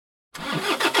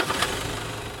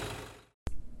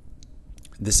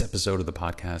This episode of the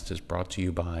podcast is brought to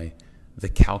you by the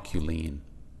Lien.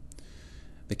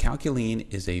 The Lien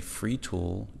is a free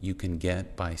tool you can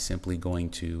get by simply going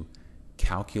to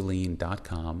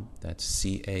calculien.com. That's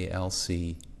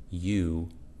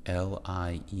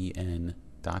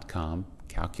CalcuLien.com,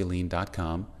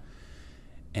 calculien.com.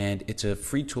 And it's a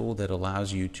free tool that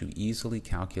allows you to easily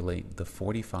calculate the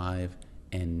 45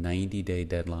 and 90-day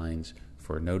deadlines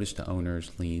for notice to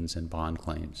owners, liens, and bond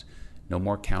claims. No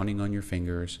more counting on your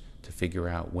fingers to figure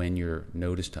out when your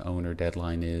notice to owner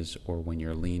deadline is or when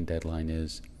your lien deadline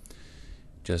is.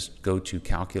 Just go to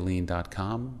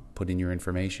calculien.com, put in your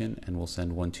information, and we'll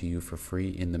send one to you for free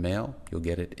in the mail. You'll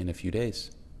get it in a few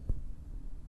days.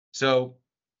 So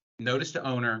notice to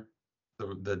owner,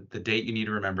 the date you need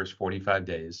to remember is 45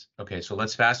 days. Okay, so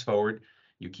let's fast forward.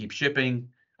 You keep shipping.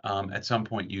 At some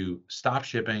point you stop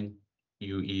shipping.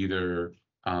 You either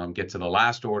get to the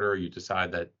last order, you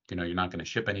decide that you're not going to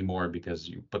ship anymore because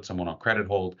you put someone on credit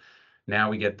hold. Now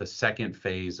we get the second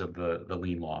phase of the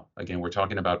lien law. Again, we're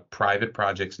talking about private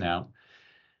projects now.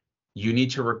 You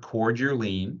need to record your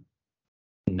lien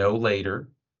no later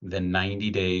than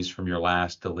 90 days from your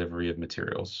last delivery of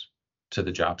materials to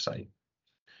the job site.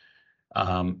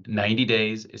 90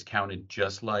 days is counted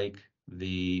just like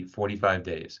the 45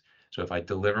 days. So if I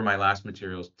deliver my last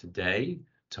materials today,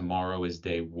 tomorrow is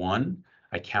day one.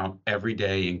 I count every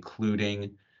day,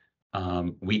 including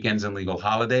weekends and legal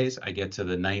holidays. I get to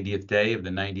the 90th day. If the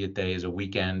 90th day is a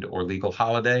weekend or legal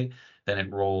holiday, then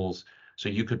it rolls. So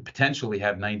you could potentially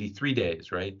have 93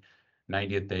 days, right?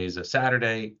 90th day is a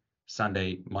Saturday,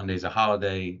 Sunday, Monday's a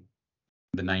holiday.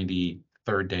 The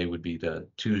 93rd day would be the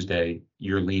Tuesday.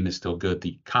 Your lien is still good.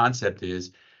 The concept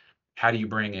is, how do you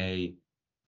bring a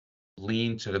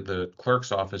lien to the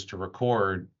clerk's office to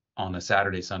record on a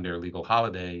Saturday, Sunday, or legal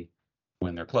holiday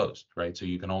when they're closed, right? So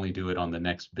you can only do it on the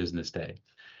next business day.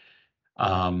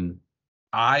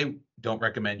 I don't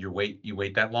recommend you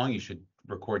wait that long. You should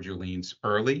record your liens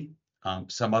early.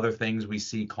 Some other things we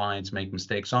see clients make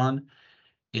mistakes on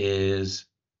is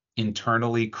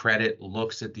internally credit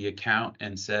looks at the account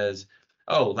and says,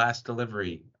 oh, last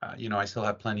delivery, I still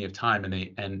have plenty of time.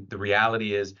 And the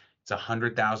reality is it's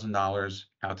 $100,000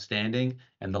 outstanding,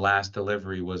 and the last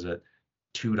delivery was a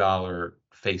 $2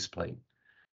 faceplate.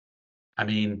 I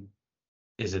mean,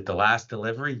 is it the last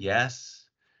delivery? Yes.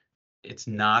 It's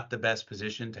not the best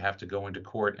position to have to go into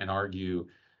court and argue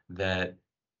that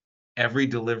every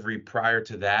delivery prior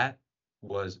to that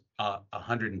was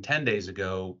 110 days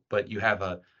ago, but you have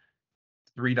a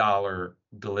 $3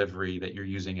 delivery that you're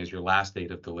using as your last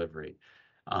date of delivery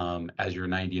as your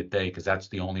 90th day, because that's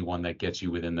the only one that gets you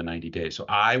within the 90 days. So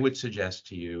I would suggest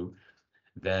to you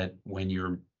that when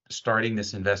you're starting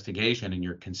this investigation and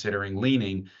you're considering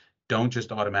liening, don't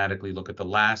just automatically look at the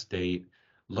last date.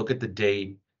 Look at the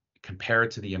date, compare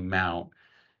it to the amount,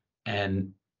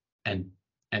 and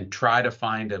try to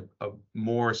find a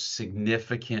more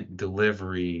significant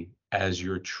delivery as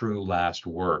your true last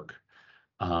work.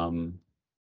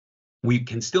 We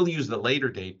can still use the later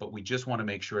date, but we just want to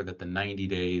make sure that the 90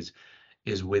 days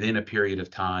is within a period of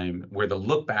time where the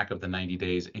look back of the 90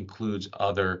 days includes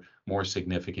other more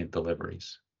significant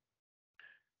deliveries.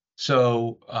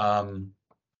 So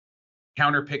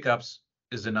counter pickups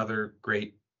is another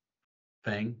great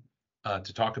thing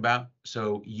to talk about.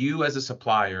 So you as a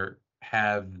supplier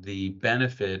have the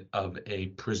benefit of a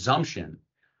presumption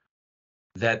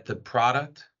that the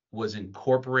product was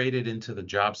incorporated into the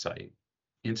job site,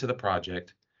 into the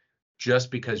project,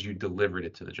 just because you delivered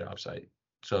it to the job site.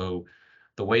 So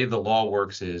the way the law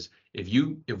works is if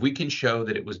we can show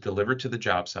that it was delivered to the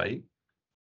job site,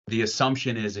 the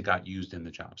assumption is it got used in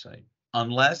the job site,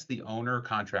 unless the owner or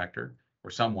contractor or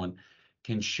someone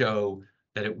can show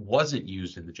that it wasn't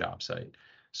used in the job site.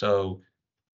 So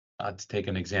to take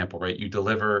an example, right? You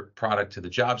deliver product to the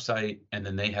job site, and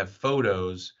then they have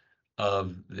photos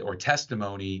or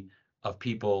testimony of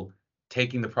people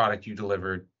taking the product you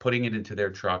delivered, putting it into their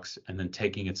trucks, and then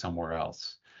taking it somewhere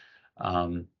else.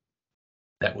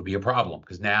 That would be a problem,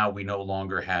 because now we no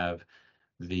longer have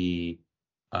the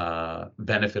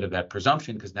benefit of that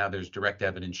presumption, because now there's direct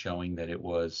evidence showing that it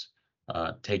was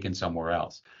taken somewhere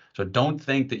else. So don't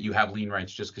think that you have lien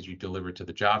rights just because you deliver to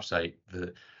the job site.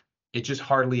 It just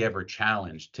hardly ever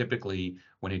challenged. Typically,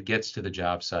 when it gets to the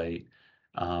job site,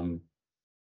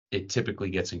 it typically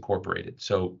gets incorporated.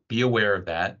 So be aware of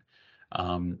that.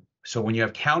 So when you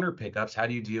have counter pickups, how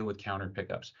do you deal with counter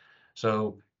pickups?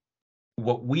 So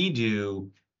what we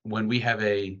do when we have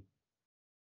an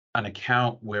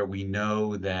account where we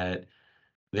know that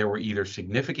there were either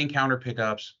significant counter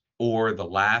pickups or the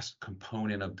last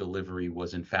component of delivery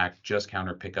was in fact just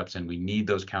counter pickups, and we need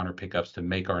those counter pickups to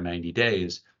make our 90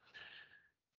 days,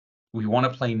 we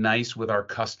want to play nice with our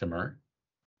customer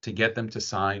to get them to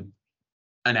sign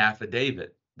an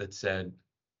affidavit that said,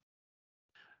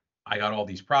 I got all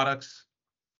these products,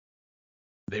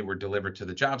 they were delivered to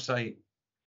the job site,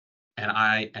 and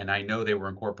I know they were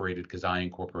incorporated because I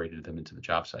incorporated them into the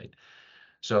job site.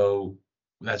 So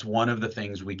that's one of the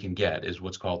things we can get, is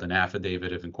what's called an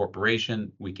affidavit of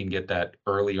incorporation. We can get that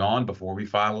early on before we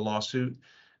file a lawsuit.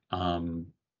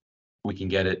 We can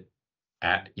get it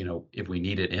at, if we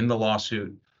need it in the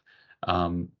lawsuit.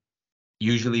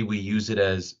 Usually we use it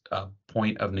as a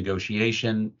point of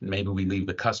negotiation. Maybe we leave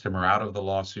the customer out of the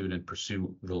lawsuit and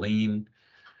pursue the lien.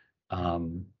 Are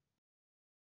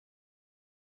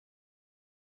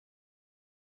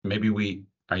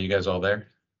you guys all there?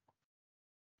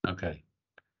 Okay.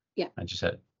 Yeah. I just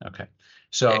said, okay.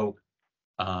 So,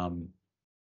 so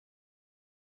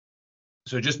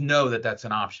just know that that's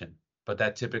an option, but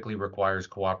that typically requires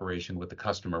cooperation with the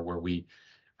customer, where we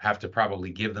have to probably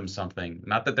give them something,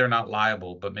 not that they're not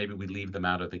liable, but maybe we leave them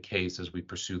out of the case as we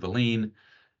pursue the lien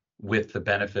with the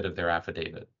benefit of their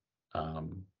affidavit.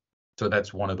 So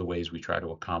that's one of the ways we try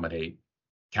to accommodate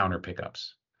counter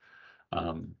pickups.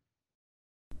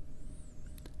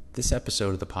 This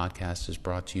episode of the podcast is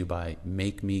brought to you by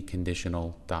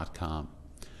MakeMeConditional.com.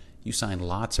 You sign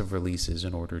lots of releases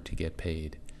in order to get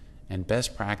paid, and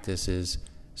best practices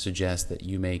suggest that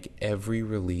you make every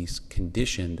release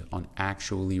conditioned on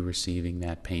actually receiving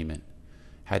that payment.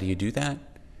 How do you do that?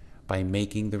 By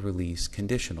making the release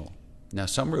conditional. Now,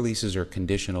 some releases are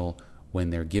conditional when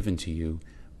they're given to you,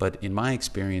 but in my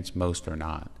experience, most are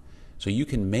not. So you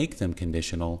can make them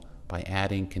conditional by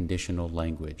adding conditional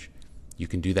language. You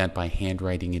can do that by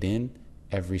handwriting it in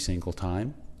every single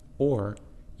time, or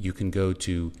you can go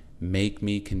to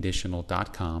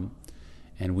MakeMeConditional.com,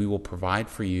 and we will provide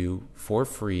for you for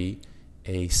free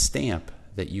a stamp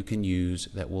that you can use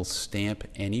that will stamp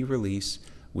any release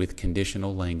with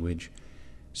conditional language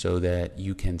so that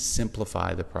you can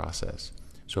simplify the process.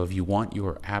 So if you want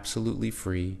your absolutely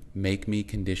free Make Me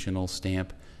Conditional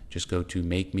stamp, just go to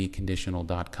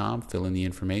MakeMeConditional.com, fill in the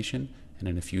information, and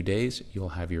in a few days, you'll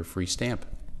have your free stamp.